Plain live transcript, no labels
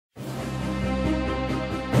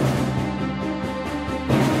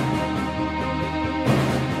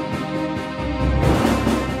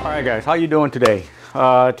Hi guys, how you doing today?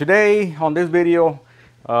 Today on this video,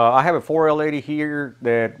 I have a 4L80 here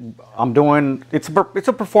that I'm doing. It's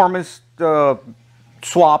a performance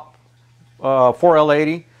swap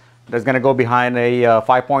 4L80 that's going to go behind a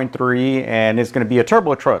 5.3, and it's going to be a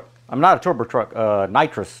turbo truck. I'm not a turbo truck,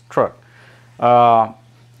 nitrous truck.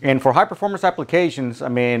 And for high performance applications, I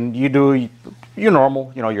mean, you do your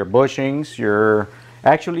normal, you know, your bushings, your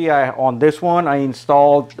on this one I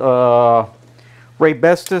installed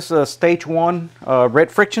Bestis stage 1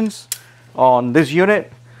 red frictions on this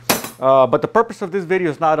unit, but the purpose of this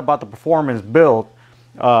video is not about the performance build.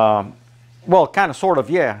 Well, kind of, sort of,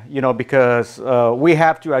 yeah, you know, because we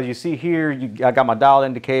have to, as you see here, I got my dial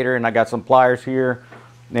indicator and I got some pliers here,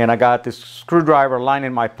 and I got this screwdriver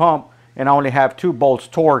lining my pump, and I only have 2 bolts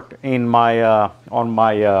torqued in my on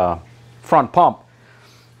my front pump.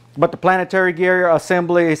 But the planetary gear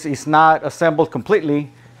assembly is not assembled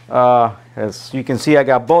completely. As you can see, I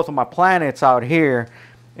got both of my planets out here,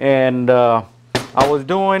 and I was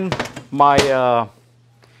doing my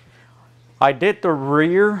I did the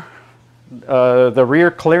rear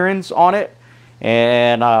clearance on it,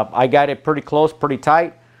 and I got it pretty close, pretty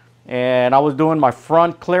tight, and I was doing my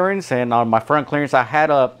front clearance, and on my front clearance I have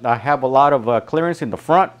a lot of clearance in the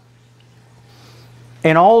front,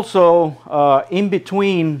 and also in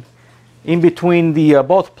between the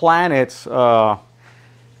both planets.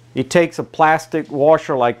 It takes a plastic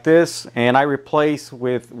washer like this, and I replace it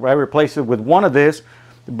with one of this,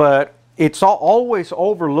 but it's always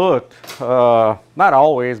overlooked. Not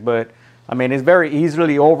always, but I mean, it's very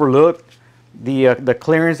easily overlooked. The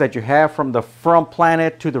clearance that you have from the front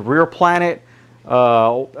planet to the rear planet,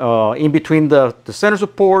 in between the center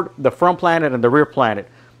support, the front planet, and the rear planet.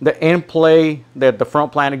 The end play that the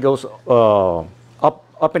front planet goes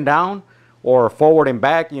up and down, or forward and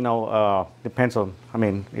back, you know, depends on, I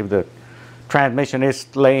mean, if the transmission is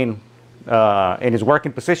laying in its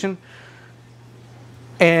working position.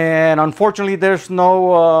 And unfortunately, there's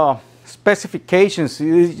no specifications.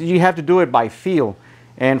 You have to do it by feel.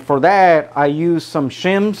 And for that, I use some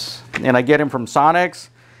shims, and I get them from Sonex,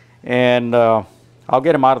 and I'll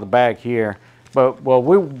get them out of the bag here. But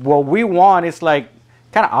what we want is like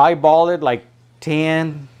kind of eyeball it, like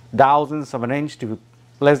 10 thousandths of an inch to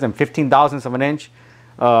less than 15 thousandths of an inch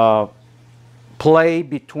play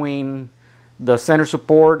between the center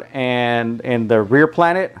support and the rear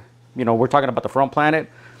planet. You know, we're talking about the front planet,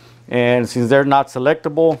 and since they're not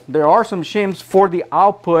selectable, there are some shims for the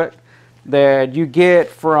output that you get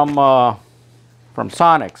from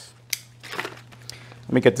Sonex.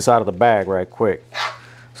 Let me get this out of the bag right quick.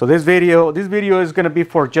 So this video is going to be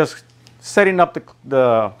for just setting up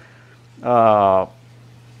the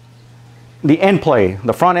end play,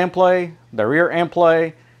 the front end play, the rear end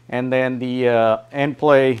play, and then the end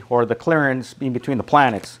play, or the clearance in between the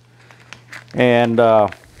planets. And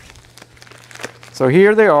so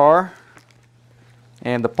here they are,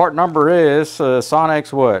 and the part number is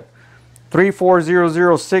Sonex what?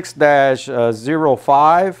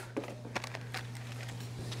 34006-05.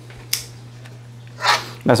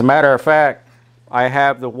 As a matter of fact, I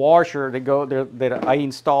have the washer that I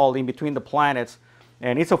installed in between the planets.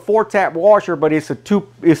 And it's a 4-tap washer, but it's a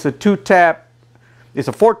 4-tap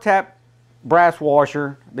brass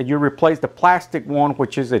washer that you replace the plastic one,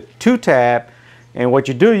 which is a 2-tap. And what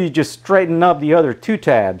you do, you just straighten up the other 2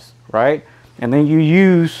 tabs, right? And then you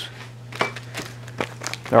use,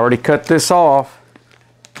 I already cut this off.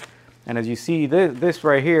 And as you see, this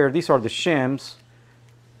right here, these are the shims.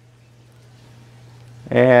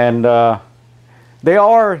 And you're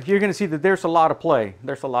going to see that there's a lot of play.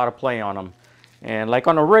 There's a lot of play on them. And like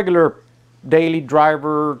on a regular daily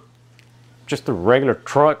driver, just a regular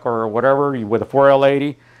truck or whatever with a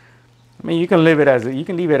 4L80, I mean, you can leave it as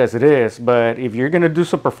it is. But if you're going to do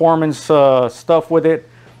some performance stuff with it,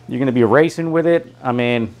 you're going to be racing with it. I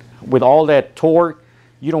mean, with all that torque,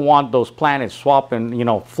 you don't want those planets swapping, you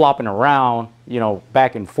know, flopping around, you know,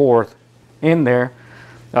 back and forth in there,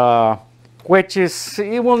 which is,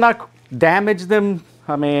 it will not damage them.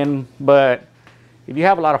 I mean, but if you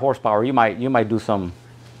have a lot of horsepower, you might do something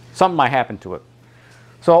might happen to it.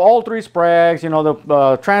 So all 3 sprags, you know, the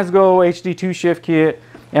Transgo HD2 shift kit,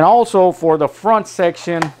 and also for the front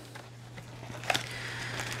section,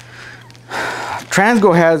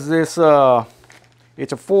 Transgo has this.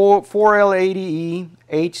 It's a 4L80E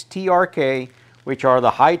HTRK, which are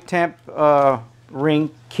the high temp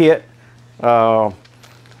ring kit,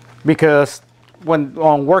 because when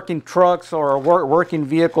on working trucks or working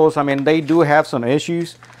vehicles, I mean, they do have some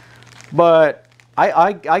issues. But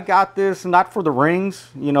I got this not for the rings,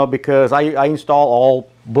 you know, because I install all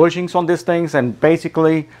bushings on these things, and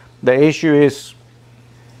basically the issue is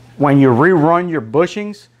when you rerun your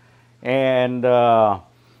bushings, and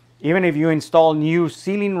even if you install new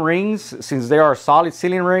sealing rings, since they are solid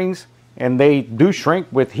sealing rings and they do shrink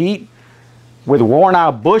with heat, with worn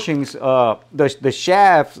out bushings, the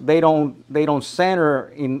shafts, they don't center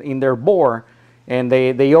in their bore, and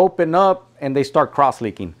they open up and they start cross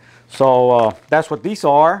leaking. So that's what these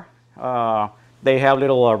are. They have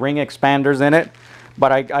little ring expanders in it,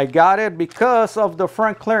 but I got it because of the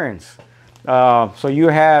front clearance. So you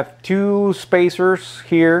have two spacers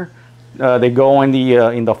here. They go in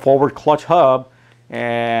the forward clutch hub,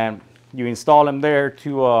 and you install them there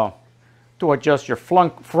to adjust your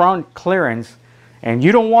front clearance. And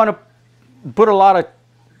you don't want to put a lot of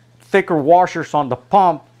thicker washers on the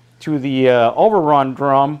pump to the overrun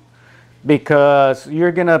drum, because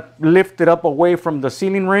you're gonna lift it up away from the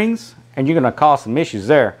sealing rings and you're gonna cause some issues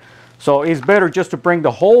there. So it's better just to bring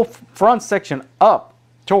the whole front section up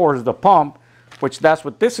towards the pump, which that's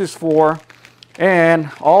what this is for.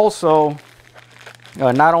 And also,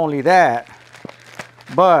 not only that,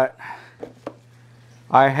 but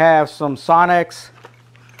I have some Sonex.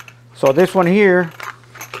 So this one here,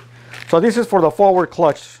 so this is for the forward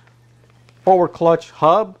clutch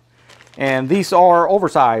hub, and these are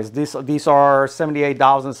oversized. These are 78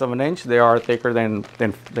 thousandths of an inch. They are thicker than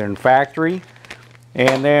factory.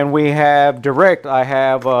 And then we have direct. I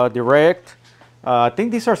have direct. I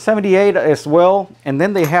think these are 78 as well. And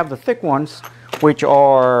then they have the thick ones, which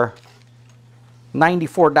are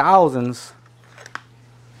 94 thousandths.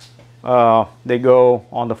 They go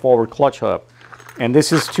on the forward clutch hub, and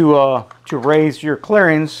this is to raise your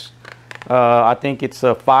clearance. I think it's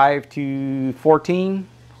a 5 to 14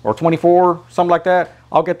 or 24, something like that.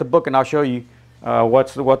 I'll get the book and I'll show you what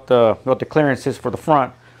the clearance is for the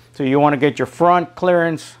front. So you want to get your front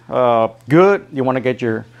clearance good. You want to get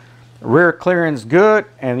your rear clearance good,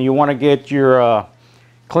 and you want to get your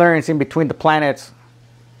clearance in between the planets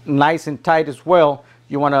nice and tight as well.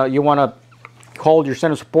 You want to hold your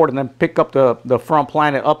center support and then pick up the front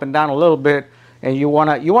planet up and down a little bit, and you want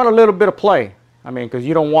a little bit of play. I mean, because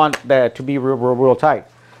you don't want that to be real tight.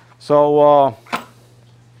 So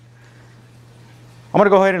I'm going to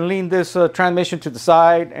go ahead and lean this transmission to the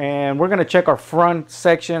side, and we're going to check our front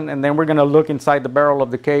section, and then we're going to look inside the barrel of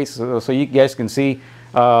the case so you guys can see.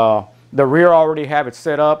 The rear I already have it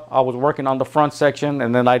set up. I was working on the front section,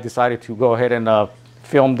 and then I decided to go ahead and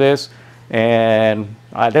film this. And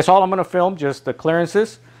that's all I'm going to film, just the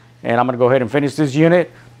clearances. And I'm going to go ahead and finish this unit.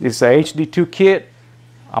 It's a HD2 kit.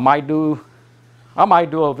 I might do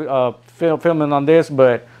a filming on this,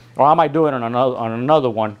 or I might do it on another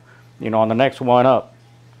one, you know, on the next one up.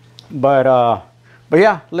 But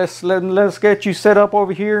yeah, let's get you set up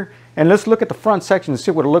over here, and let's look at the front section and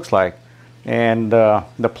see what it looks like, and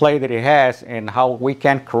the play that it has, and how we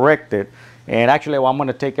can correct it. And actually, I'm going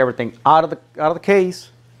to take everything out of the case.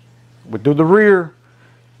 We'll do the rear.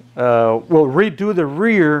 We'll redo the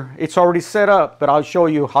rear. It's already set up, but I'll show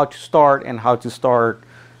you how to start and how to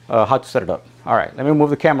set it up. All right, let me move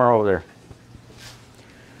the camera over there.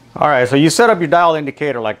 All right, so you set up your dial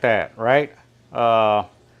indicator like that, right? So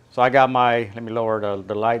I got my, let me lower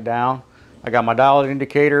the light down. I got my dial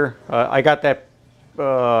indicator. I got that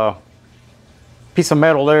piece of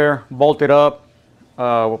metal there bolted up,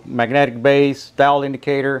 magnetic base, dial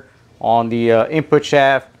indicator on the input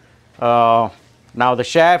shaft. Now the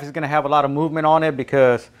shaft is going to have a lot of movement on it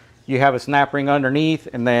because you have a snap ring underneath,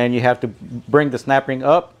 and then you have to bring the snap ring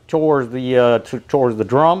up towards the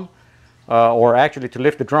drum, or actually to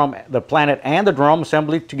lift the drum, the planet and the drum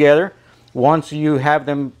assembly together. Once you have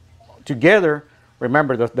them together,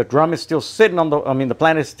 remember the drum is still sitting on the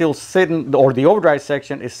planet is still sitting, or the overdrive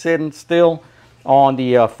section is sitting still on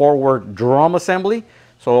the forward drum assembly.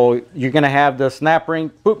 So you're going to have the snap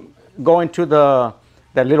ring going to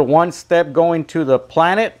that little one step going to the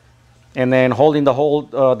planet, and then holding the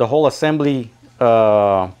whole assembly,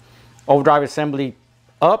 overdrive assembly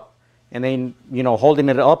up, and then, you know, holding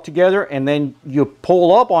it up together, and then you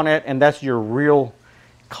pull up on it, and that's your real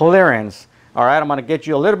clearance. All right, I'm going to get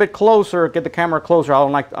you a little bit closer, get the camera closer. I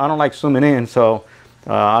don't like zooming in, so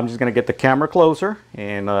I'm just going to get the camera closer,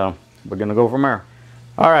 and we're going to go from there.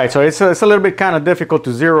 All right, so it's a little bit kind of difficult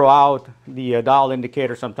to zero out the dial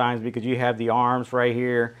indicator sometimes, because you have the arms right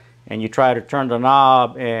here, and you try to turn the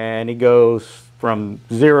knob and it goes from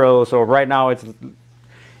 0. So right now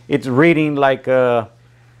it's reading like not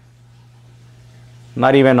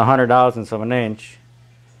even 100 thousandths of an inch.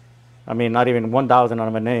 I mean, not even 1,000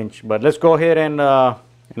 of an inch. But let's go ahead and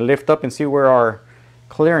lift up and see where our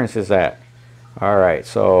clearance is at. All right,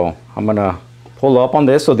 so I'm gonna pull up on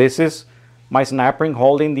this. So this is my snap ring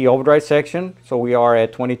holding the overdrive section. So we are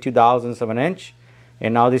at 22 thousandths of an inch.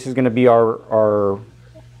 And now this is going to be our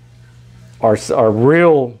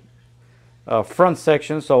real front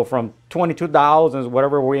section. So from 22 thousandths,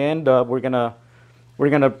 whatever we end up, we're gonna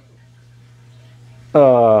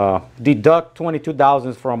deduct 22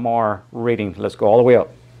 thousandths from our reading. Let's go all the way up.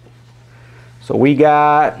 So we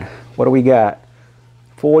got, what do we got?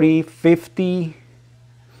 40, 50,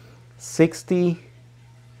 60.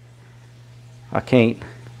 I can't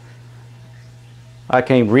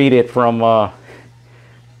read it from,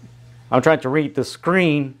 I'm trying to read the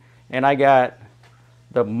screen, and I got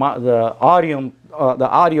the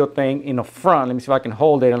audio thing in the front. Let me see if I can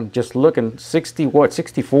hold it. I'm just looking. 60, what,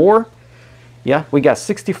 64? Yeah, we got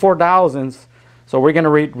 64 thousandths. So we're going to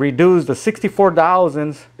reduce the 64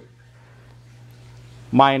 thousandths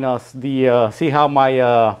minus the, see how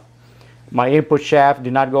my input shaft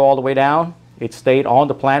did not go all the way down? It stayed on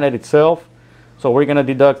the planet itself. So we're going to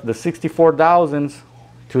deduct the 64 thousandths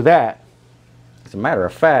to that. As a matter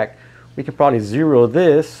of fact, we can probably zero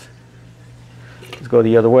this. Let's go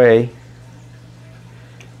the other way.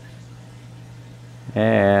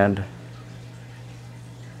 And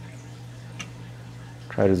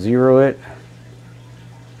try to zero it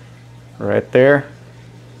right there.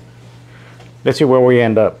 Let's see where we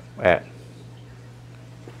end up at.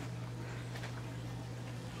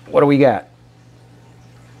 What do we got?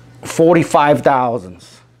 45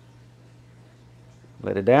 thousandths.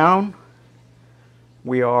 Let it down.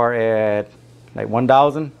 We are at like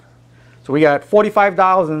 1,000. So we got 45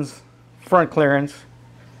 thousandths front clearance.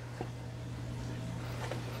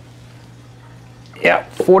 Yeah,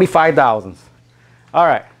 45 thousandths. All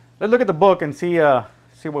right, let's look at the book and see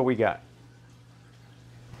what we got.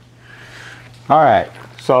 All right,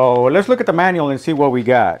 so let's look at the manual and see what we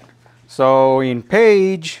got. So in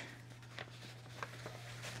page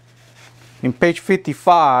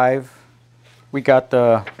 55, we got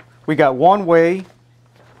one way.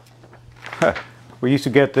 We used to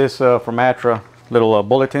get this from ATRA, little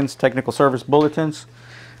bulletins, technical service bulletins.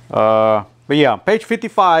 But yeah, page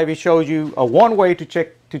 55, it shows you a one way to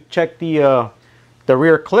check the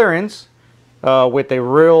rear clearance with a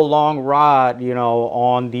real long rod, you know,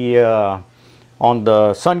 on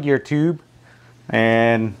the sun gear tube,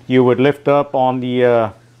 and you would lift up on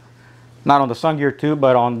the not on the sun gear tube,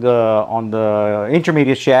 but on the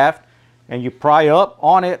intermediate shaft, and you pry up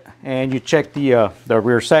on it and you check the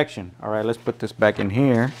rear section. All right, let's put this back in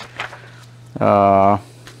here.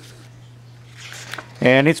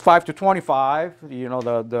 And it's 5 to 25, you know,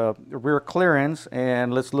 the rear clearance.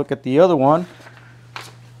 And let's look at the other one.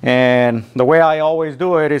 And the way I always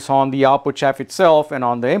do it is on the output shaft itself and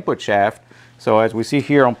on the input shaft. So as we see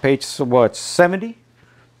here on page, what, 70?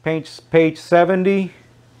 Page 70.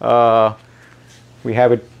 We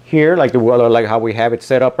have it here, like how we have it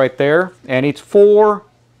set up right there, and it's 4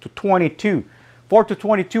 to 22. 4 to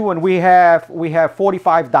 22, and we have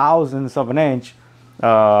 45 thousandths of an inch.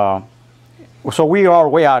 So we are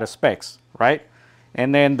way out of specs, right?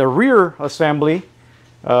 And then the rear assembly,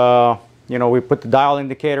 you know, we put the dial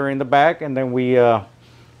indicator in the back, and then we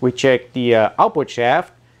check the output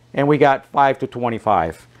shaft, and we got 5 to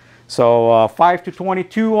 25. So 5 to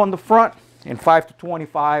 22 on the front, and 5 to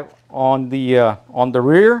 25 on the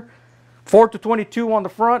rear, 4 to 22 on the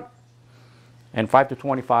front, and 5 to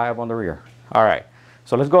 25 on the rear. All right,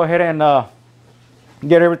 so let's go ahead and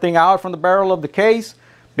get everything out from the barrel of the case,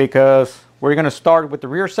 because we're going to start with the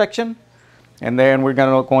rear section, and then we're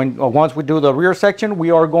going once we do the rear section, we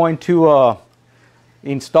are going to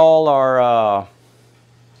install our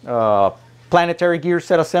planetary gear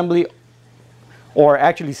set assembly, or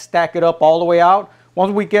actually stack it up all the way out.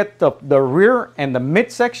 Once we get the rear and the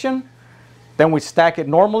mid section, then we stack it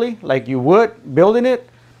normally like you would building it,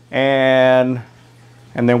 and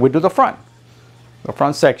then we do the front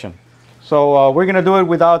section. So we're gonna do it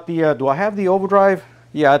without the do I have the overdrive?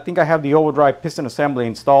 Yeah, I think I have the overdrive piston assembly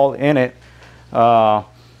installed in it,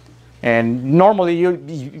 and normally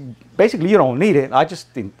you basically you don't need it.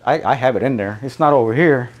 I have it in there. It's not over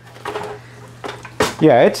here.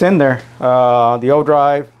 Yeah, it's in there. The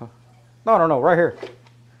overdrive. No, right here.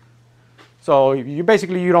 So you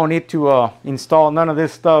basically you don't need to install none of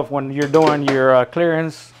this stuff when you're doing your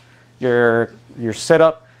clearance, your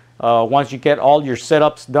setup. Once you get all your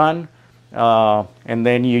setups done, and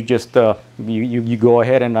then you just you go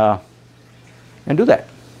ahead and do that.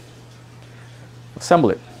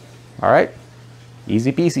 Assemble it. All right,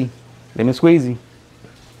 easy peasy, lemon squeezy.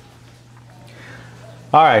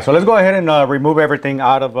 All right, so let's go ahead and remove everything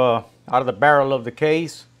out of the barrel of the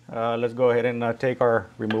case. Let's go ahead and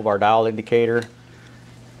remove our dial indicator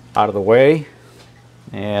out of the way,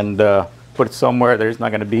 and put it somewhere that it's not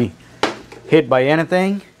going to be hit by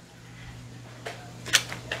anything.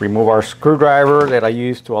 remove our screwdriver that I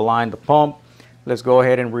used to align the pump. Let's go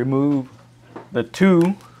ahead and remove the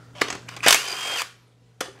two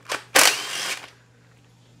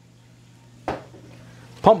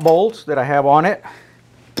pump bolts that I have on it.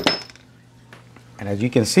 And as you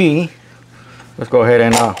can see, let's go ahead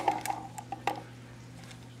and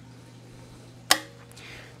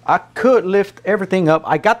I could lift everything up.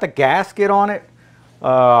 I got the gasket on it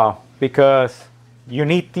because you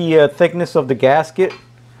need the thickness of the gasket.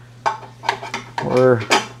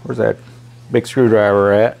 Where's that big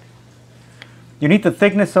screwdriver at? You need the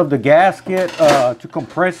thickness of the gasket to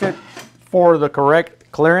compress it for the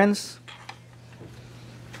correct clearance.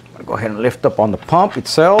 I'll go ahead and lift up on the pump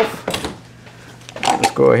itself.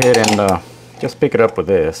 Let's go ahead and just pick it up with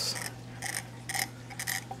this.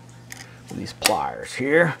 With these pliers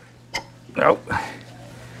here. Nope.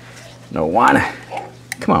 No one.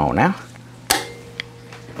 Come on now.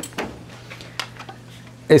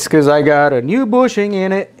 It's because I got a new bushing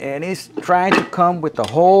in it and it's trying to come with the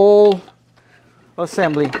whole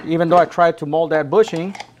assembly. Even though I tried to mold that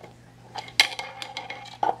bushing,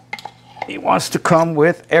 it wants to come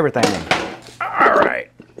with everything. All right.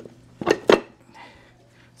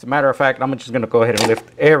 As a matter of fact, I'm just going to go ahead and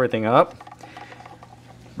lift everything up.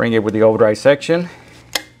 Bring it with the overdrive section.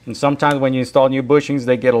 And sometimes when you install new bushings,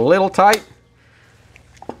 they get a little tight.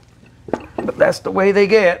 But that's the way they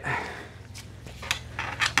get.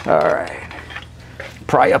 All right.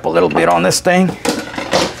 Pry up a little bit on this thing.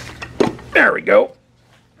 There we go.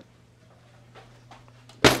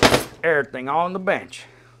 Everything on the bench.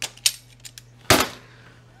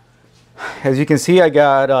 As you can see, I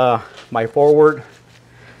got my forward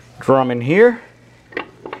drum in here.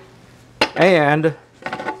 And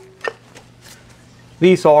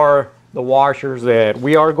these are the washers that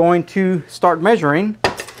we are going to start measuring.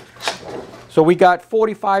 So we got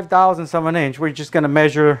 45 thousandths of an inch. We're just going to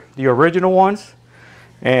measure the original ones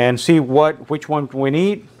and see which one we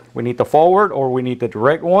need. We need the forward or we need the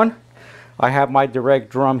direct one. I have my direct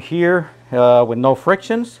drum here with no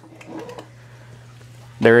frictions.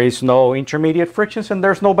 There is no intermediate frictions and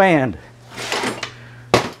there's no band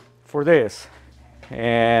for this.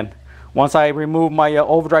 And once I remove my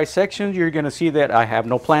overdrive sections, you're going to see that I have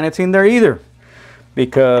no planets in there either,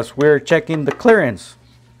 because we're checking the clearance.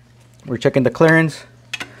 We're checking the clearance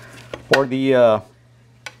for the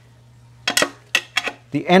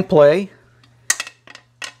end play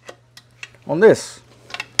on this.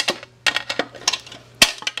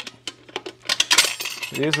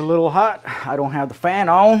 It is a little hot. I don't have the fan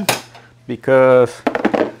on because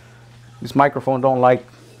this microphone don't like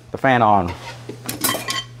the fan on.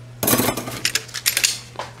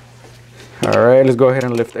 All right, let's go ahead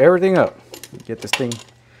and lift everything up. Get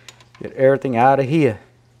everything out of here.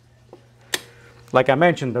 Like I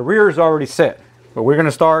mentioned, the rear is already set, but we're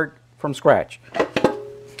gonna start from scratch.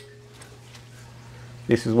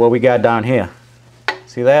 This is what we got down here.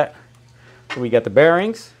 See that? So we got the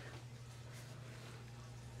bearings,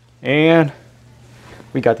 and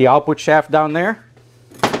we got the output shaft down there.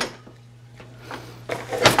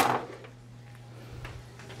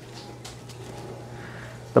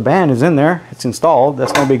 The band is in there, it's installed,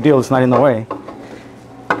 that's no big deal, it's not in the way.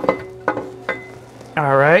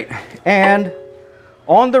 All right, and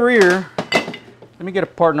on the rear, let me get a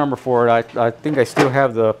part number for it. I think I still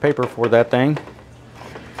have the paper for that thing.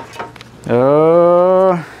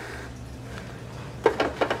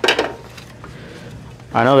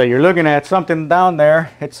 I know that you're looking at something down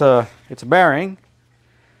there. It's a bearing,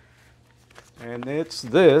 and it's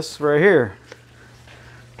this right here.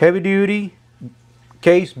 Heavy duty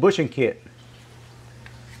case bushing kit.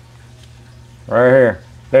 Right here,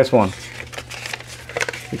 this one.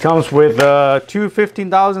 It comes with two 15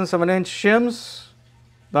 thousandths of an inch shims.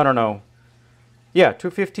 No. Yeah, two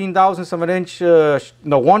 15 thousandths of an inch.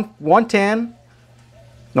 No, one 10.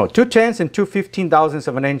 No, 2 10ths and two 15 thousandths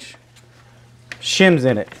of an inch shims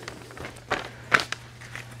in it.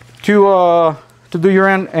 To do your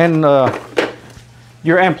end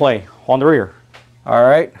play on the rear. All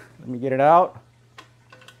right, let me get it out.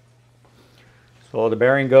 So the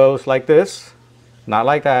bearing goes like this, not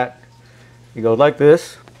like that. It goes like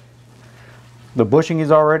this. The bushing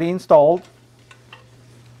is already installed.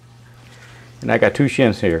 And I got two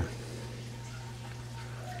shims here.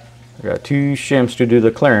 I got two shims to do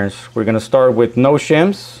the clearance. We're going to start with no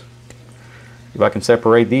shims. If I can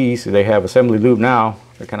separate these, they have assembly lube now.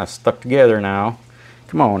 They're kind of stuck together now.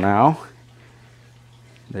 Come on now.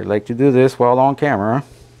 They like to do this while on camera.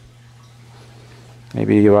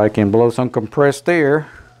 Maybe if I can blow some compressed air,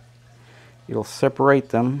 it'll separate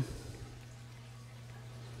them.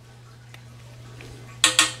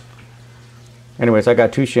 Anyways, I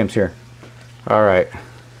got 2 shims here. All right.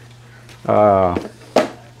 Or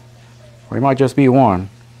it might just be one.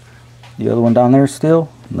 The other one down there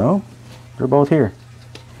still? No, they're both here.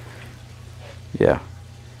 Yeah.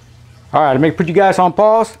 All right, let me put you guys on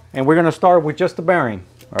pause, and we're gonna start with just the bearing.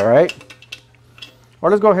 All right. Or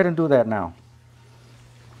let's go ahead and do that now.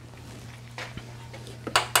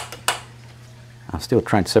 I'm still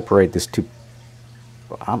trying to separate this two.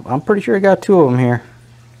 I'm pretty sure I got 2 of them here.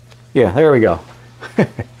 Yeah, there we go.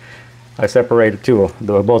 I separated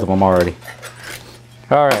both of them already.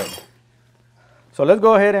 All right. So let's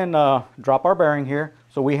go ahead and drop our bearing here.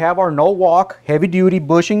 So we have our no walk heavy duty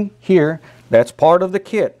bushing here. That's part of the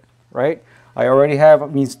kit, right? I already have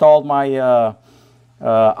installed my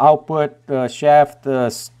output shaft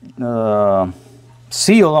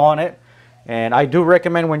seal on it. And I do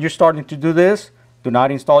recommend when you're starting to do this, do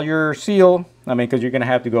not install your seal. I mean, because you're going to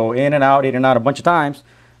have to go in and out a bunch of times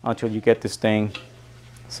until you get this thing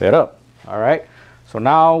set up. All right. So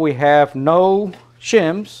now we have no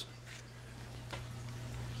shims.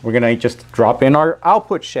 We're going to just drop in our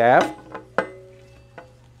output shaft.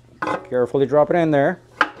 Carefully drop it in there.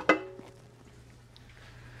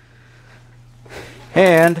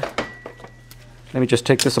 And let me just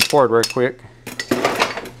take this apart real quick.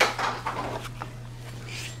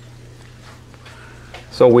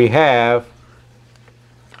 So we have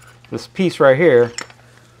this piece right here.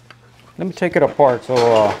 Let me take it apart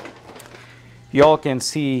so y'all can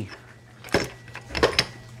see.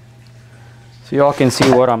 So y'all can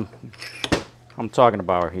see what I'm talking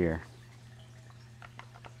about here.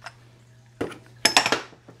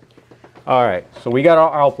 All right, so we got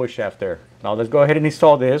our output shaft there. Now let's go ahead and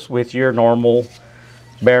install this with your normal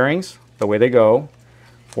bearings, the way they go.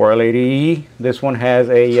 480E. This one has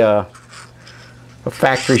a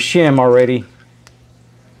factory shim already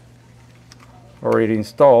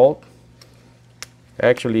installed.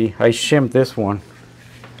 Actually, I shimmed this one.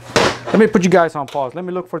 Let me put you guys on pause. Let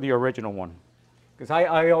me look for the original one, because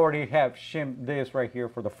I already have shimmed this right here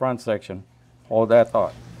for the front section. Hold that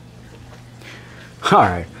thought. All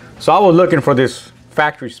right, so I was looking for this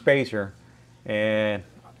factory spacer, and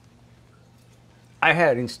I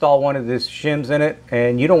had installed one of these shims in it,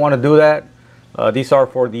 and you don't want to do that. These are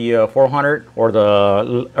for the 400 or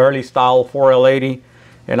the early style 4L80,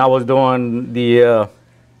 and I was doing the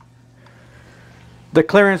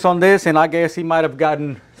clearance on this, and I guess he might have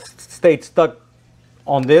stayed stuck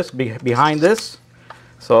on this behind this.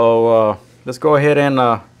 So let's go ahead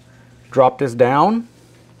and drop this down.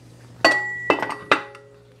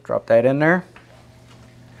 Drop that in there,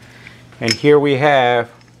 and here we have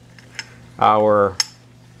our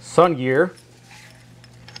sun gear.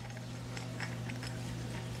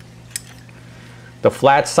 The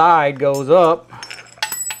flat side goes up.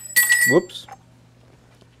 Whoops.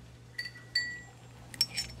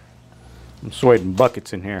 I'm sweating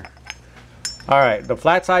buckets in here. All right, the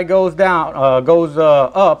flat side goes down,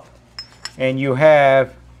 up, and you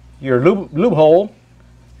have your lube hole,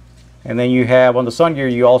 and then you have on the sun gear,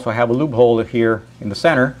 you also have a lube hole here in the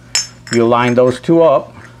center. You line those 2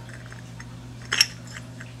 up.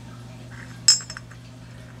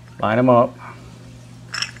 Line them up.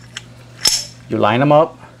 You line them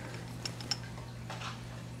up,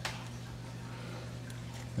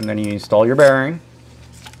 and then you install your bearing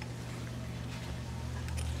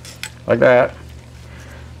like that.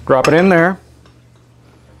 Drop it in there.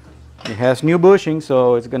 It has new bushing,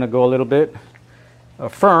 so it's going to go a little bit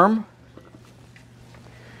firm.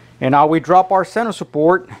 And now we drop our center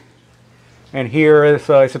support, and here is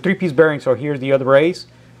it's a 3-piece bearing. So here's the other race,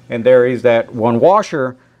 and there is that one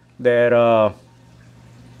washer that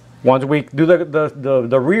once we do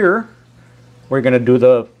the rear, we're going to do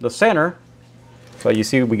the center. So you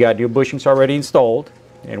see we got new bushings already installed,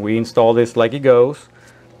 and we install this like it goes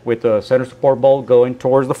with the center support bolt going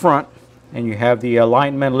towards the front, and you have the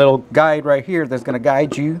alignment little guide right here that's going to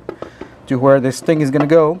guide you to where this thing is going to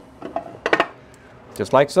go,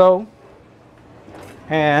 just like so.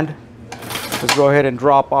 And let's go ahead and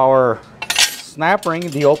drop our snap ring,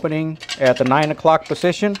 the opening at the 9 o'clock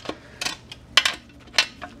position.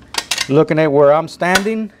 Looking at where I'm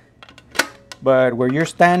standing, but where you're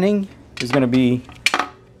standing is going to be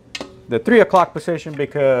the 3 o'clock position,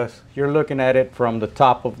 because you're looking at it from the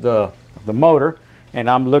top of the motor, and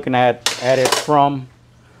I'm looking at it from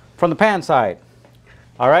the pan side.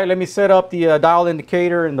 All right, let me set up the dial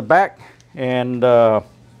indicator in the back and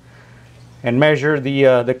measure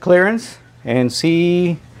the clearance and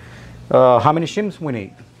see how many shims we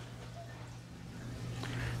need.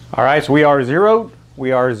 All right, so we are zeroed.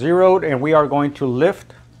 We are zeroed, and we are going to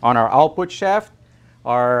lift on our output shaft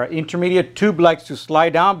Our intermediate tube likes to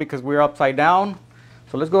slide down because we're upside down.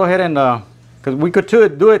 So let's go ahead and, because we could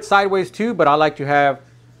do it sideways too, but I like to have,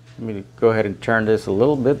 let me go ahead and turn this a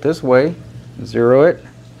little bit this way, zero it.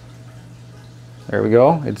 There we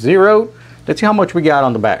go, it's zeroed. Let's see how much we got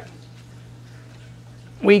on the back.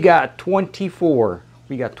 We got 24.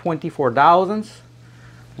 We got 24 thousandths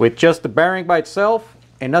with just the bearing by itself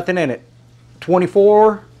and nothing in it.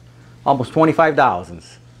 24, almost 25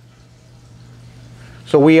 thousandths.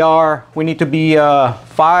 So we need to be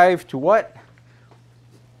 5 to what?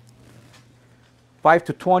 5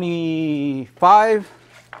 to 25.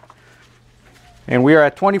 And we are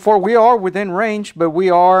at 24. We are within range, but we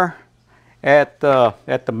are at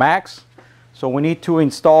the max. So we need to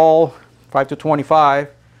install 5 to 25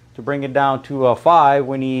 to bring it down to 5.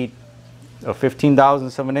 We need a 15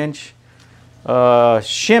 thousandths of an inch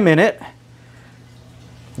shim in it.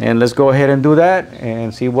 And let's go ahead and do that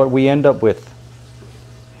and see what we end up with.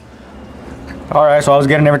 All right, so I was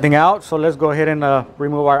getting everything out. So let's go ahead and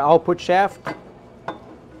remove our output shaft.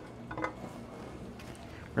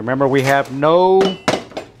 Remember, we have no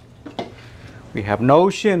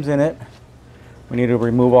shims in it. We need to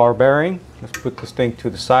remove our bearing. Let's put this thing to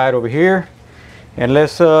the side over here. And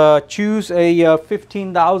let's choose a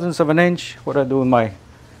 15 thousandths of an inch. What do I do with my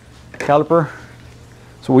caliper?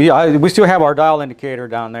 So we still have our dial indicator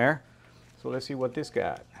down there. So let's see what this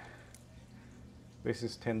got. This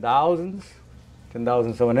is 10 thousandths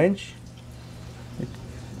of an inch.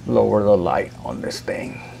 Lower the light on this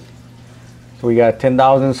thing. So we got 10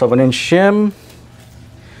 thousandths of an inch shim.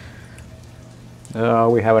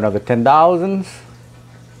 We have another 10 thousandths.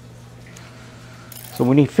 So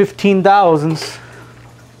we need 15 thousandths.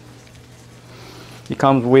 It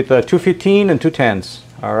comes with 215 and 2 10ths.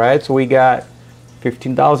 All right, so we got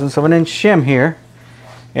 15 thousandths of an inch shim here.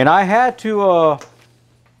 And I had to,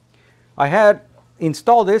 I had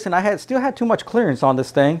installed this and I still had too much clearance on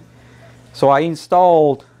this thing. So I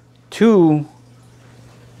installed the 2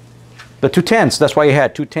 10ths. That's why you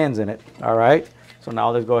had 2 10s in it. All right. So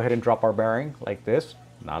now let's go ahead and drop our bearing like this.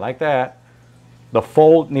 Not like that. The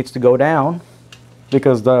fold needs to go down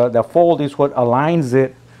because the fold is what aligns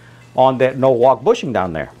it on that no walk bushing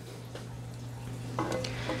down there.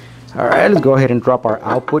 All right. Let's go ahead and drop our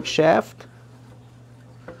output shaft.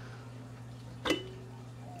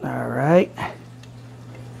 All right.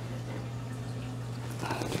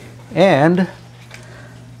 And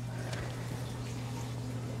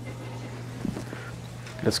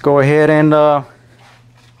let's go ahead and I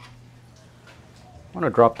want to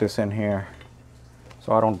drop this in here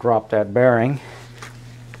so I don't drop that bearing.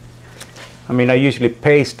 I mean, I usually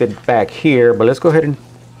paste it back here, but let's go ahead and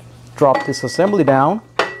drop this assembly down.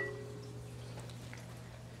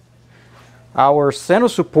 Our center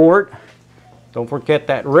support, don't forget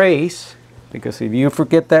that race, because if you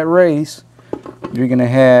forget that race, you're going to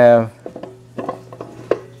have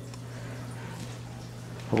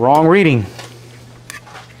wrong reading.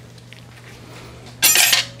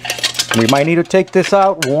 We might need to take this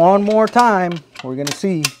out one more time. We're going to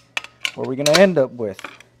see what we're going to end up with.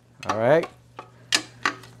 All right.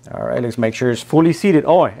 All right, let's make sure it's fully seated.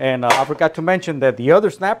 Oh, and I forgot to mention that the other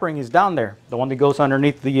snap ring is down there. The one that goes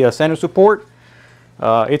underneath the center support.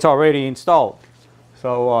 It's already installed.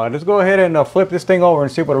 So let's go ahead and flip this thing over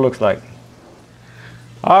and see what it looks like.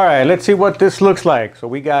 All right, let's see what this looks like. So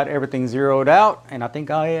we got everything zeroed out, and I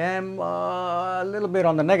think I am a little bit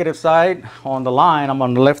on the negative side on the line. I'm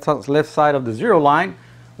on the left side of the zero line.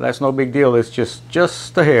 That's no big deal. It's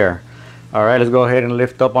just a hair. All right, let's go ahead and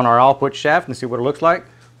lift up on our output shaft and see what it looks like.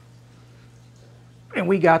 And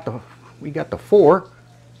we got the 4.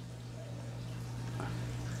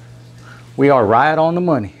 We are right on the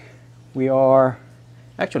money. We are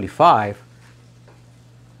actually 5.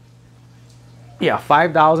 Yeah,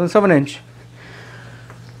 5 thousandths of an inch,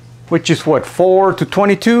 which is what, 4 to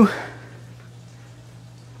 22?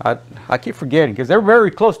 I keep forgetting because they're very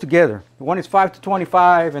close together. One is 5 to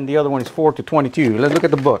 25 and the other one is 4 to 22. Let's look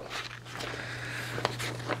at the book.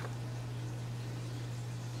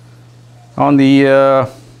 On the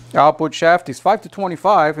output shaft is 5 to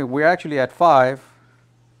 25 and we're actually at 5.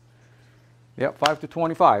 Yep, 5 to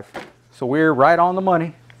 25. So we're right on the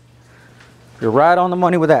money. You're right on the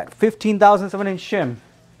money with that. 15 thousandths of an inch shim.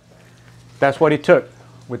 That's what it took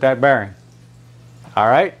with that bearing. All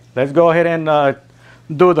right, let's go ahead and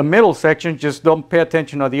do the middle section. Just don't pay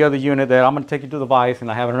attention to the other unit there. I'm going to take you to the vise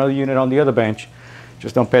and I have another unit on the other bench.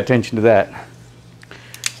 Just don't pay attention to that.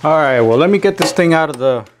 All right, well, let me get this thing out of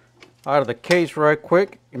the case right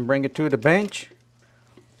quick and bring it to the bench.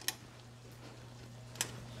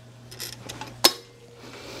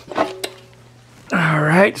 All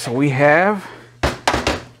right, so we have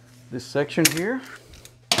this section here.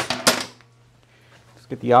 Let's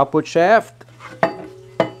get the output shaft.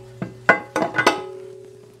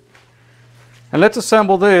 And let's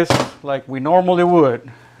assemble this like we normally would.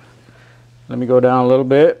 Let me go down a little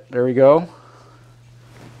bit. There we go.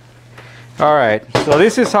 All right, so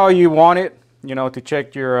this is how you want it, you know, to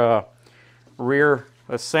check your rear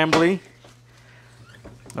assembly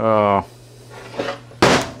and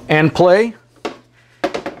play.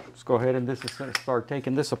 Let's go ahead and start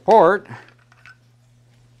taking this apart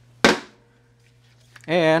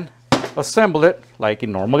and assemble it like you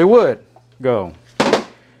normally would. Go.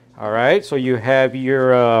 All right, so you have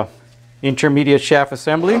your intermediate shaft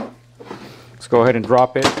assembly. Let's go ahead and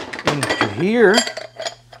drop it into here.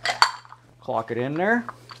 Clock it in there.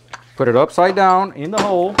 Put it upside down in the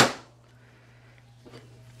hole.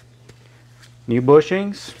 New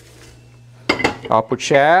bushings. Output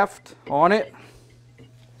shaft on it.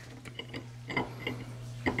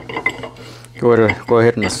 Go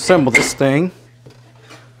ahead and assemble this thing.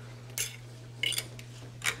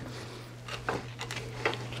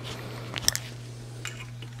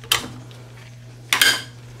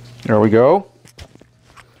 There we go.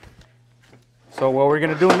 So what we're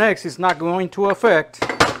going to do next is not going to affect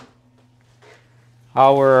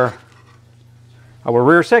our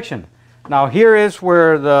rear section. Now here is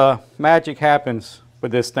where the magic happens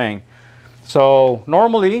with this thing. So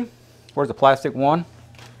normally, where's the plastic one?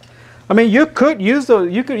 I mean, you could use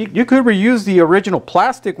you could reuse the original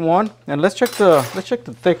plastic one, and let's check the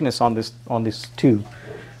thickness on this too,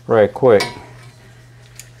 right quick.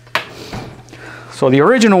 So the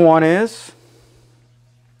original one is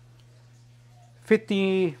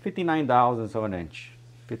 59 thousandths of an inch.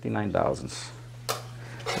 59 thousandths.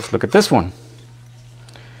 Let's look at this one.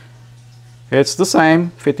 It's the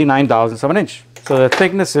same, 59 thousandths of an inch. So the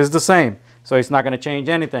thickness is the same. So it's not going to change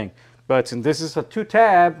anything. But since this is a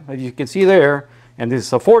 2-tab, as you can see there, and this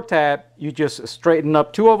is a 4-tab, you just straighten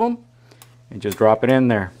up 2 of them and just drop it in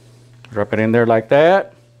there. Drop it in there like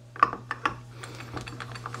that.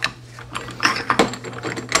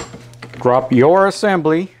 Drop your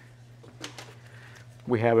assembly.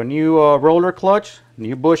 We have a new roller clutch,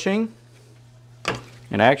 new bushing,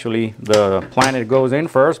 and actually the planet goes in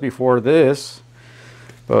first before this,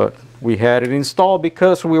 but we had it installed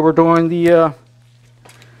because we were doing the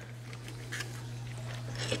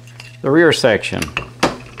rear section.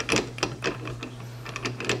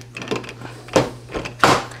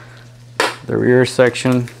 The rear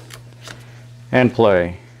section and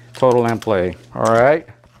play, total and play. All right.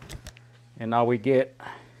 And now we get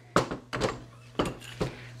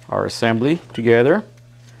our assembly together.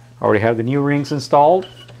 I already have the new rings installed.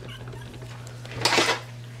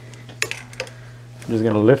 I'm just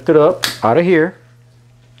going to lift it up out of here,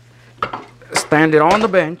 stand it on the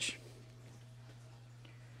bench,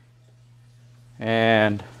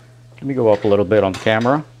 and let me go up a little bit on the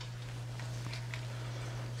camera.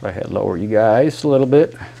 Go ahead, lower you guys a little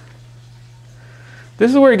bit.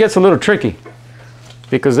 This is where it gets a little tricky,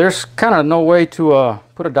 because there's kind of no way to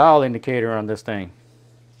put a dial indicator on this thing.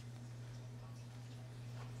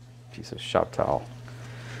 Piece of shop towel.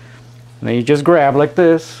 And then you just grab like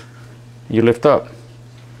this, you lift up.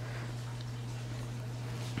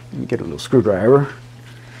 You get a little screwdriver.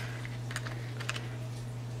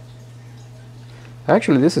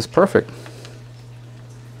 Actually, this is perfect.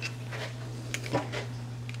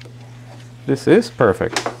 This is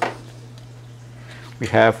perfect. We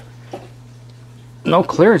have no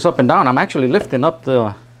clearance up and down. I'm actually lifting up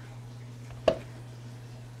the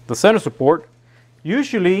center support.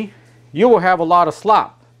 Usually you will have a lot of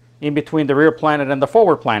slop in between the rear planet and the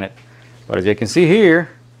forward planet, but as you can see here,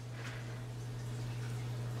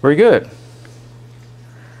 very good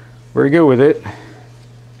with it.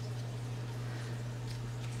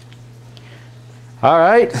 All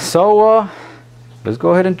right, so let's go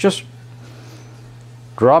ahead and just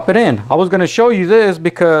drop it in. I was going to show you this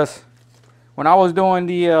because when I was doing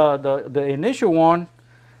the initial one,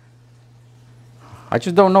 I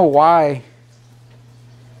just don't know why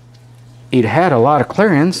it had a lot of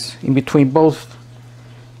clearance in between both.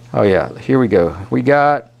 Oh yeah, here we go. We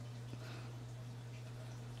got,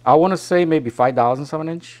 I want to say maybe 5 thousandths of an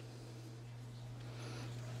inch.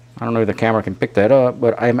 I don't know if the camera can pick that up,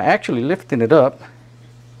 but I'm actually lifting it up.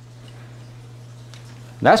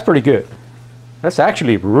 That's pretty good. That's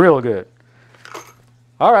actually real good.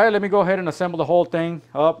 All right, let me go ahead and assemble the whole thing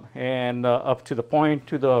up and up to the point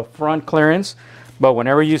to the front clearance. But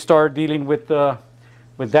whenever you start dealing with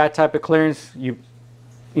that type of clearance, you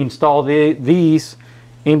install these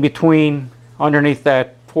in between underneath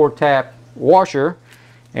that 4-tap washer,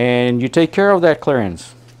 and you take care of that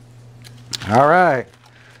clearance. All right,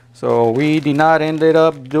 So we did not ended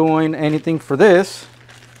up doing anything for this.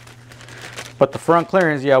 But the front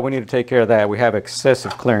clearance, yeah, we need to take care of that. We have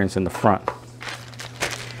excessive clearance in the front.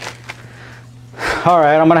 All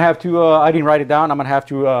right, I'm gonna have to, I didn't write it down. I'm gonna have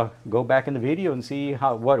to go back in the video and see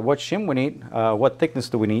what shim we need, what thickness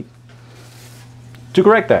do we need to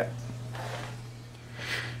correct that.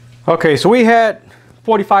 Okay, so we had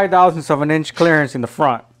 45 thousandths of an inch clearance in the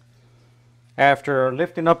front. After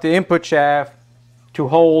lifting up the input shaft to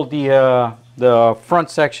hold the front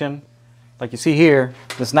section, like you see here,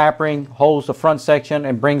 the snap ring holds the front section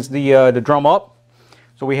and brings the drum up.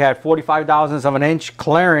 So we had 45 thousandths of an inch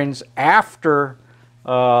clearance after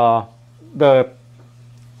the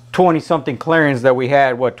 20 something clearance that we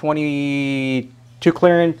had. What, 22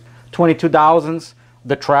 clearance, 22 thousandths,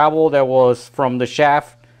 the travel that was from the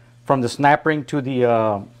shaft, from the snap ring to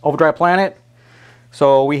the overdrive planet.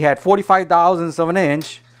 So we had 45 thousandths of an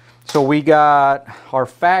inch. So we got our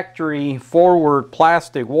factory forward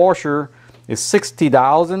plastic washer is 60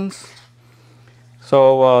 thousandths.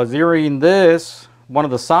 So zeroing this, one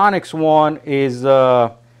of the Sonics one is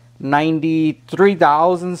 93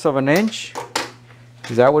 thousandths of an inch.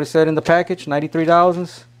 Is that what it said in the package? 93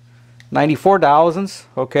 thousandths? 94 thousandths.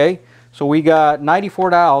 Okay, so we got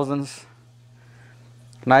 94 thousandths.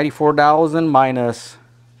 94,000 minus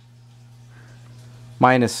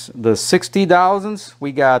the 60 thousandths,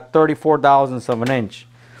 we got 34 thousandths of an inch.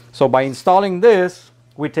 So by installing this,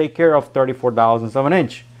 we take care of 34 thousandths of an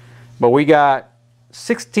inch. But we got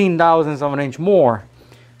 16 thousandths of an inch more.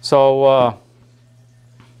 So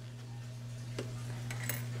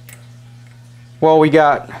well, we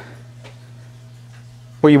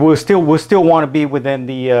still want to be within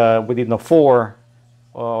the 4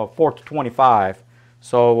 to 25.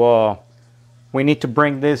 So we need to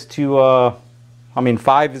bring this to I mean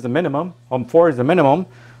 5 is the minimum, 4 is the minimum.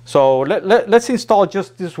 So let's install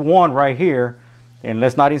just this one right here, and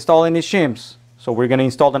let's not install any shims. So we're going to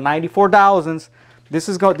install the 94 thousandths. This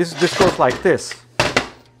goes like this.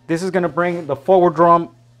 This is going to bring the forward drum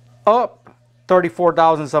up 34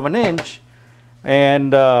 thousandths of an inch,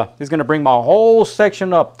 and this is going to bring my whole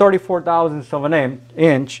section up 34 thousandths of an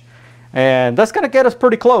inch, and that's going to get us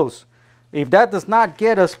pretty close. If that does not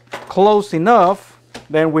get us close enough,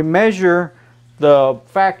 then we measure the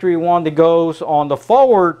factory one that goes on the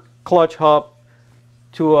forward clutch hub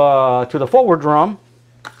to the forward drum.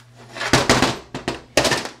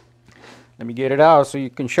 Let me get it out so you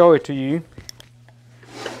can show it to you.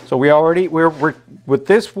 So we're with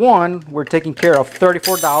this one, we're taking care of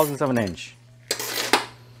 34 thousandths of an inch.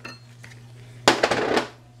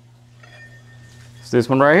 It's this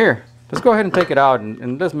one right here. Let's go ahead and take it out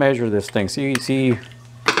and let's measure this thing. See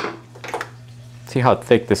how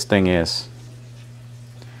thick this thing is.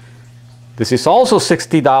 This is also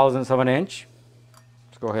 60 thousandths of an inch.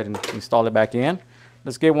 Let's go ahead and install it back in.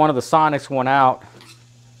 Let's get one of the Sonics one out.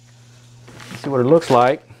 See what it looks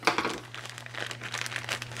like.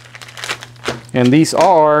 And these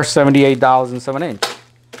are 78 thousandths of an inch.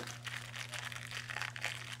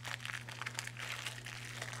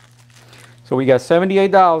 So we got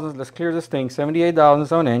 78 thousandths. Let's clear this thing. 78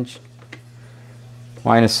 thousandths of an inch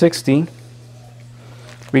minus 60.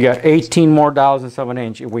 We got 18 more thousandths of an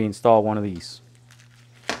inch if we install one of these,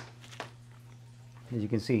 as you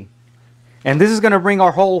can see. And this is going to bring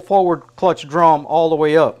our whole forward clutch drum all the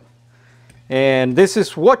way up. And this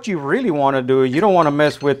is what you really want to do. You don't want to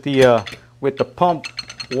mess with the pump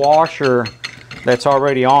washer that's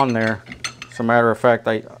already on there. As a matter of fact,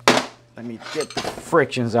 let me get the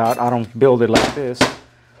frictions out. I don't build it like this.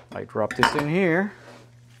 I drop this in here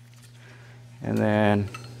and then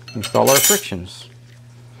install our frictions.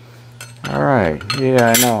 All right,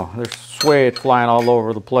 yeah, I know there's suede flying all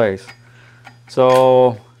over the place.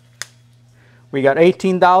 So we got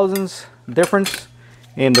 18 thousandths difference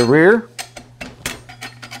in the rear.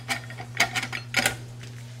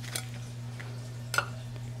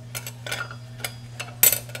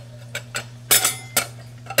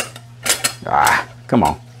 Come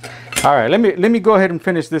on. All right, let me go ahead and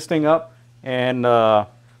finish this thing up, and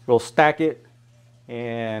we'll stack it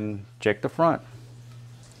and check the front.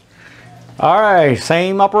 All right,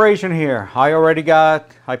 same operation here. I already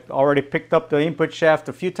picked up the input shaft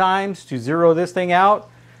a few times to zero this thing out.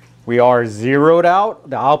 We are zeroed out.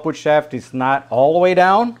 The output shaft is not all the way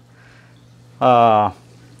down.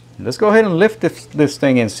 Let's go ahead and lift this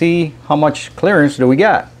thing and see how much clearance do we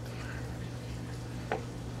got.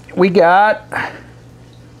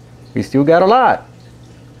 We still got a lot.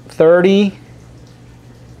 30,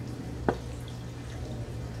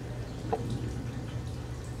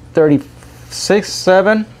 36,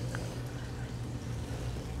 7,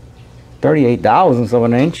 38 thousandths of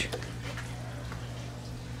an inch.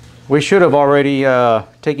 We should have already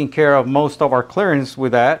taken care of most of our clearance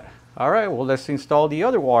with that. All right, well, let's install the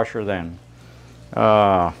other washer then.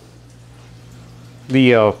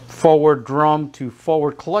 The forward drum to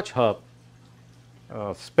forward clutch hub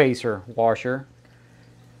spacer washer.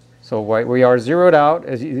 So we are zeroed out.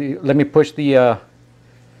 Let me push the,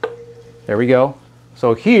 there we go.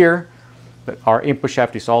 So here, our input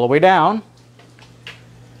shaft is all the way down.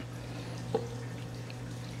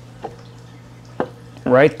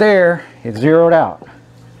 Right there, it's zeroed out.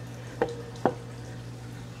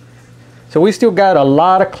 So we still got a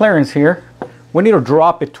lot of clearance here. We need to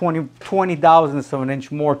drop it 20 thousandths of an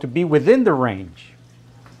inch more to be within the range.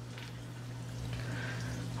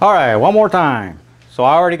 All right, one more time. So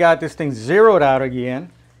I already got this thing zeroed out again,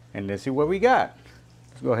 and let's see what we got.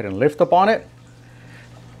 Let's go ahead and lift up on it.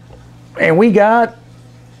 And we got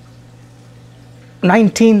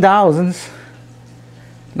 19 thousandths.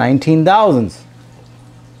 19 thousandths.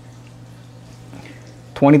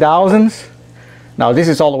 20 thousandths. Now this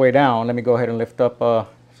is all the way down. Let me go ahead and lift up.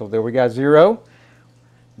 So there we got 0.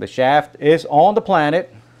 The shaft is on the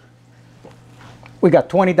planet. We got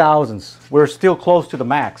 20 thousandths. We're still close to the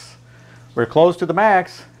max. We're close to the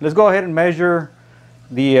max. Let's go ahead and measure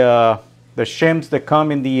the shims that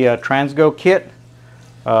come in the Transgo kit,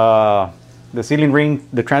 the sealing ring,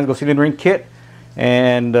 the Transgo sealing ring kit,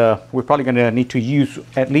 and we're probably going to need to use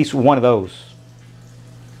at least one of those.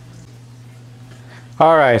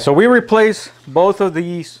 All right, so we replace both of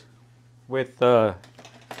these with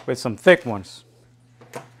some thick ones,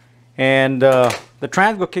 and the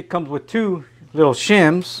Transgo kit comes with 2 little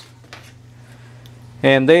shims,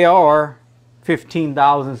 and they are 15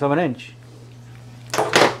 thousandths of an inch.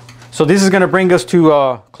 So this is going to bring us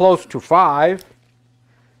to close to 5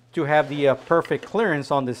 to have the perfect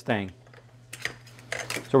clearance on this thing.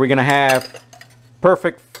 So we're going to have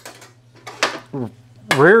perfect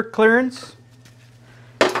rear clearance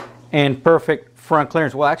and perfect front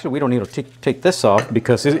clearance. Well, actually, we don't need to take this off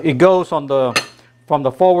because it goes on from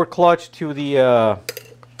the forward clutch to the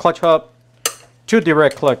clutch hub to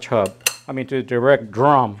direct clutch hub. I mean to direct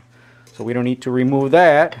drum. So we don't need to remove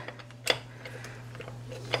that.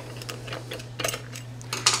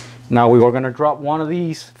 Now we are going to drop one of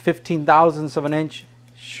these 15 thousandths of an inch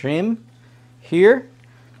shim here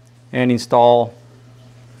and install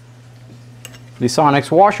the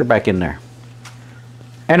Sonex washer back in there.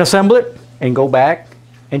 And assemble it and go back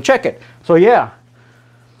and check it. So yeah,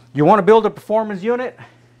 you want to build a performance unit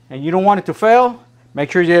and you don't want it to fail.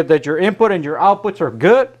 Make sure that your input and your outputs are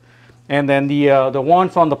good, and then the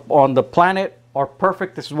ones on the planet are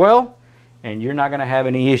perfect as well, and you're not going to have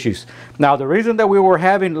any issues. Now the reason that we were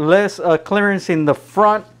having less clearance in the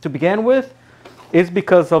front to begin with is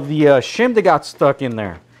because of the shim that got stuck in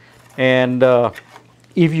there. And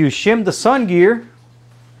if you shim the sun gear,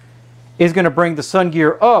 is going to bring the sun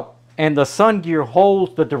gear up, and the sun gear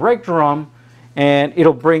holds the direct drum, and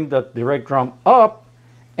it'll bring the direct drum up,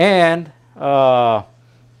 and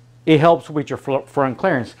it helps with your front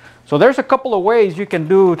clearance. So there's a couple of ways you can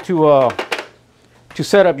do to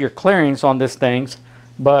set up your clearance on these things,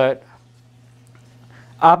 but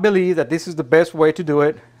I believe that this is the best way to do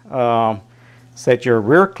it. Set your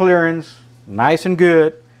rear clearance nice and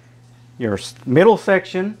good, your middle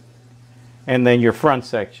section, and then your front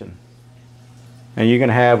section. And you're going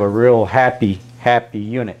to have a real happy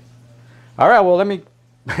unit. All right, well, let me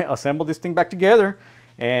assemble this thing back together.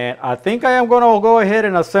 And I think I am going to go ahead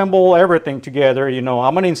and assemble everything together. You know,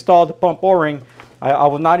 I'm going to install the pump O-ring. I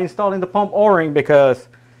was not installing the pump O-ring because,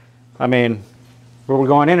 I mean, we were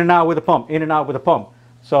going in and out with the pump, in and out with the pump.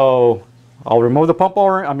 So I'll remove the pump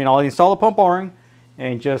O-ring. I mean, I'll install the pump O-ring,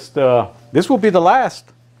 and just this will be the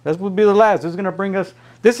last. This will be the last. This is going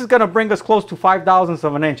to bring us close to 5 thousandths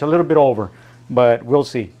of an inch, a little bit over. But we'll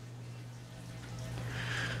see.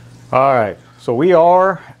 All right, so we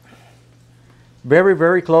are very,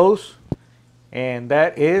 very close, and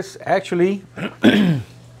that is actually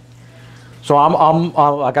so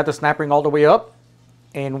I got the snap ring all the way up,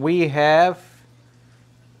 and we have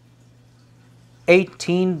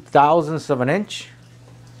 18 thousandths of an inch,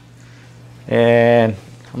 and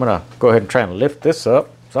I'm gonna go ahead and try and lift this up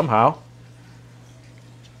somehow.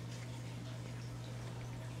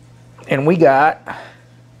 And we got,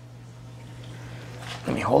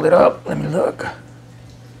 let me hold it up, let me look,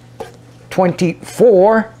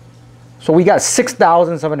 24. So we got 6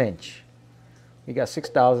 thousandths of an inch. We got 6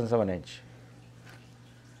 thousandths of an inch.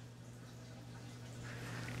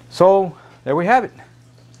 So there we have it.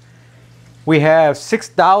 We have 6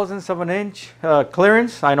 thousandths of an inch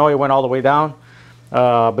clearance. I know it went all the way down,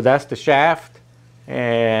 but that's the shaft.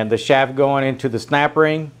 and the shaft going into the snap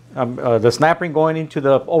ring, going into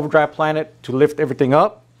the overdrive planet to lift everything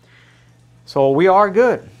up. So we are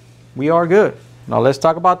good. We are good. Now let's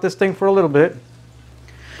talk about this thing for a little bit.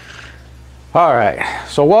 All right,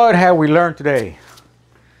 so what have we learned today?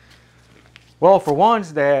 Well, for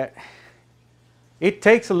one's that it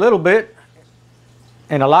takes a little bit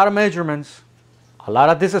and a lot of measurements, a lot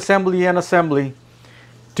of disassembly and assembly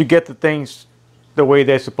to get the things the way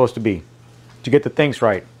they're supposed to be, to get the things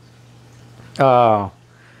right. So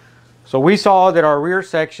we saw that our rear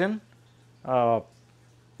section,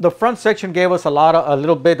 the front section gave us a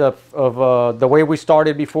little bit of the way we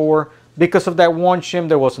started before, because of that one shim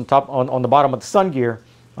that was on the bottom of the sun gear,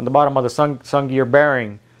 on the bottom of the sun gear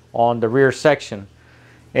bearing on the rear section,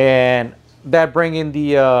 and that bringing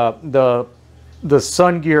the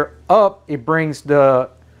sun gear up, it brings the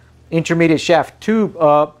intermediate shaft tube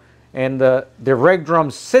up, and the direct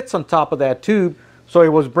drum sits on top of that tube, so it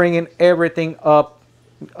was bringing everything up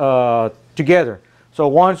together. So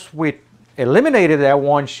once we eliminated that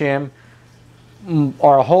one shim,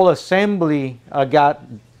 our whole assembly got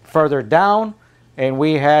further down, and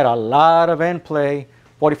we had a lot of end play,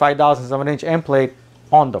 45 thousandths of an inch end plate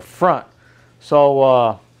on the front.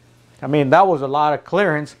 So I mean, that was a lot of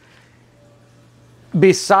clearance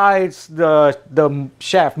besides the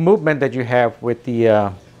shaft movement that you have with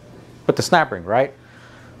the snap ring, right?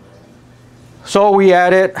 So we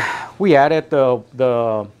added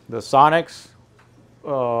the Sonics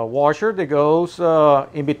washer that goes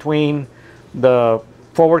in between the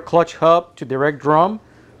forward clutch hub to direct drum,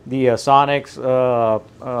 the Sonics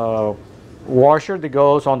washer that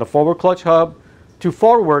goes on the forward clutch hub to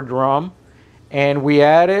forward drum, and we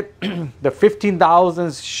added the 15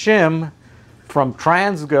 thousandths shim from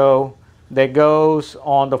Transgo that goes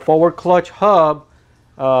on the forward clutch hub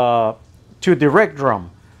to direct drum.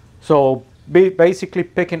 So basically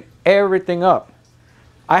picking everything up.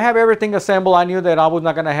 I have everything assembled. I knew that I was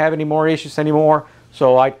not going to have any more issues anymore,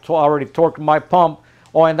 so I already torqued my pump.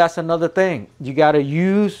 Oh, and that's another thing. You got to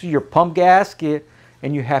use your pump gasket,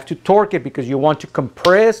 and you have to torque it because you want to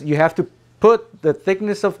compress. You have to put the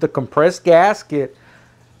thickness of the compressed gasket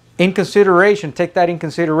in consideration. Take that in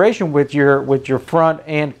consideration with your front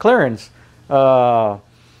end clearance, because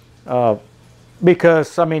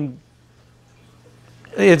I mean,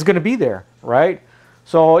 it's going to be there, right?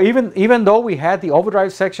 So even though we had the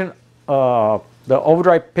overdrive section, the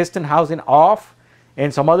overdrive piston housing off,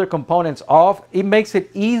 and some other components off, it makes it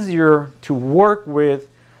easier to work with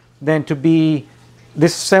than to be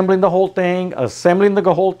disassembling the whole thing, assembling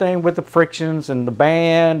the whole thing with the frictions and the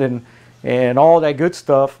band and all that good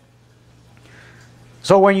stuff.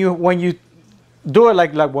 So when you do it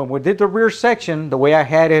like when we did the rear section, the way I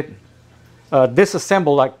had it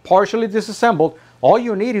disassembled, like partially disassembled, all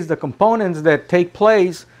you need is the components that take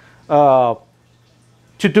place to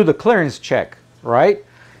do the clearance check, right?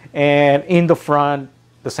 And in the front,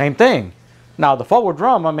 the same thing. Now the forward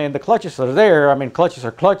drum, I mean, the clutches are there. I mean, clutches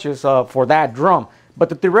are clutches for that drum. But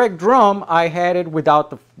the direct drum, I had it without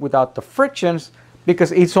the frictions,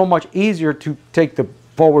 because it's so much easier to take the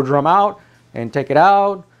forward drum out and take it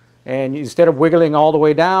out, and instead of wiggling all the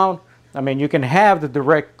way down, I mean, you can have the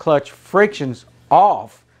direct clutch frictions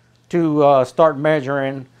off to start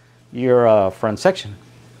measuring your front section.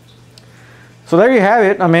 So there you have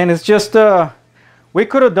it. I mean, it's just we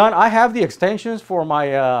could have done. I have the extensions for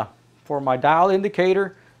my dial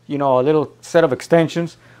indicator. You know, a little set of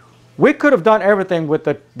extensions. We could have done everything with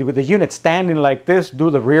the unit standing like this. Do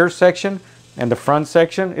the rear section and the front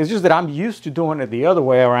section. It's just that I'm used to doing it the other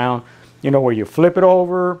way around. You know, where you flip it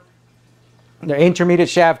over, the intermediate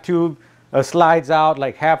shaft tube slides out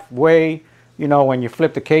like halfway. You know, when you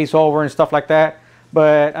flip the case over and stuff like that.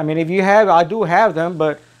 But I mean, if you have, I do have them.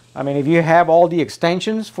 But I mean, if you have all the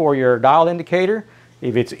extensions for your dial indicator,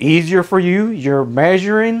 if it's easier for you, you're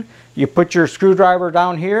measuring, you put your screwdriver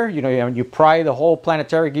down here, you know, and you pry the whole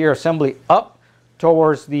planetary gear assembly up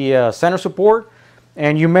towards the center support,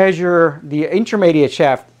 and you measure the intermediate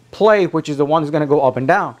shaft plate, which is the one that's going to go up and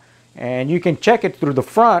down, and you can check it through the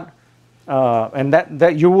front, and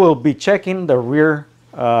that you will be checking the rear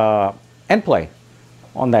end plate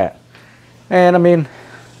on that. And I mean,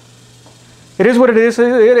 it is what it is.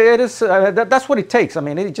 It is that's what it takes. I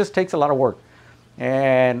mean, it just takes a lot of work.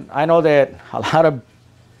 And I know that a lot of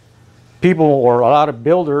people or a lot of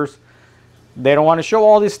builders, they don't want to show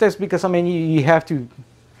all these steps because I mean you have to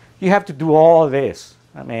do all of this.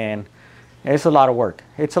 I mean, it's a lot of work.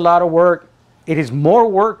 It's a lot of work. It is more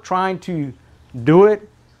work trying to do it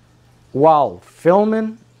while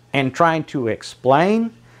filming and trying to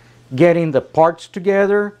explain, getting the parts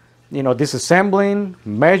together, you know, disassembling,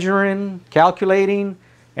 measuring, calculating,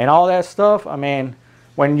 and all that stuff. I mean,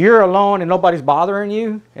 when you're alone and nobody's bothering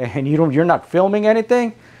you, and you're not filming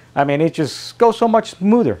anything, I mean, it just goes so much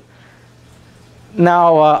smoother.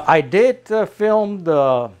 Now, I did film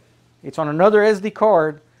it's on another SD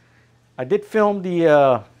card. I did film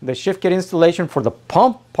the shift kit installation for the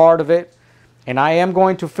pump part of it, and I am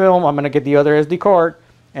going to film, I'm going to get the other SD card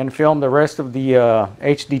and film the rest of the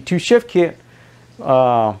HD2 shift kit.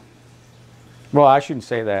 Well, I shouldn't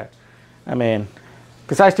say that. I mean,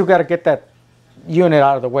 because I still got to get that unit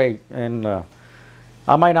out of the way, and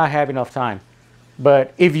I might not have enough time.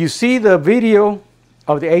 But if you see the video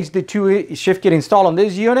of the HD2 shift kit installed on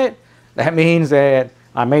this unit, that means that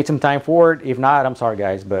I made some time for it. If not, I'm sorry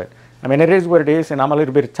guys, but I mean, it is what it is, and I'm a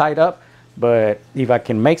little bit tied up. But if I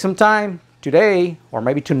can make some time today, or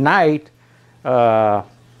maybe tonight, because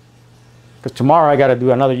tomorrow I got to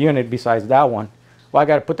do another unit besides that one. Well, I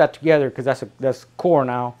got to put that together because that's core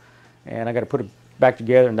now, and I got to put it back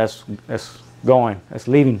together, and that's going, that's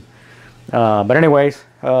leaving. But anyways,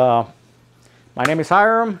 my name is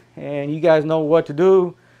Hiram, and you guys know what to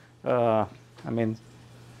do. I mean,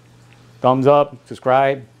 thumbs up,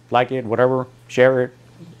 subscribe, like it, whatever, share it,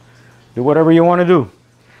 do whatever you want to do.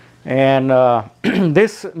 And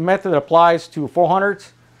this method applies to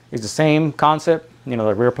 400s. It's the same concept, you know,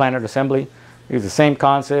 the rear planet assembly is the same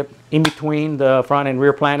concept. In between the front and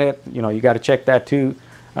rear planet, you know, you got to check that too.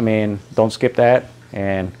 I mean, don't skip that,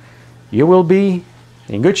 and you will be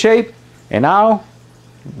in good shape. And now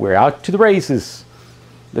we're out to the races.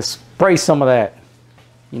 Let's spray some of that,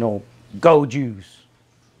 you know, go juice.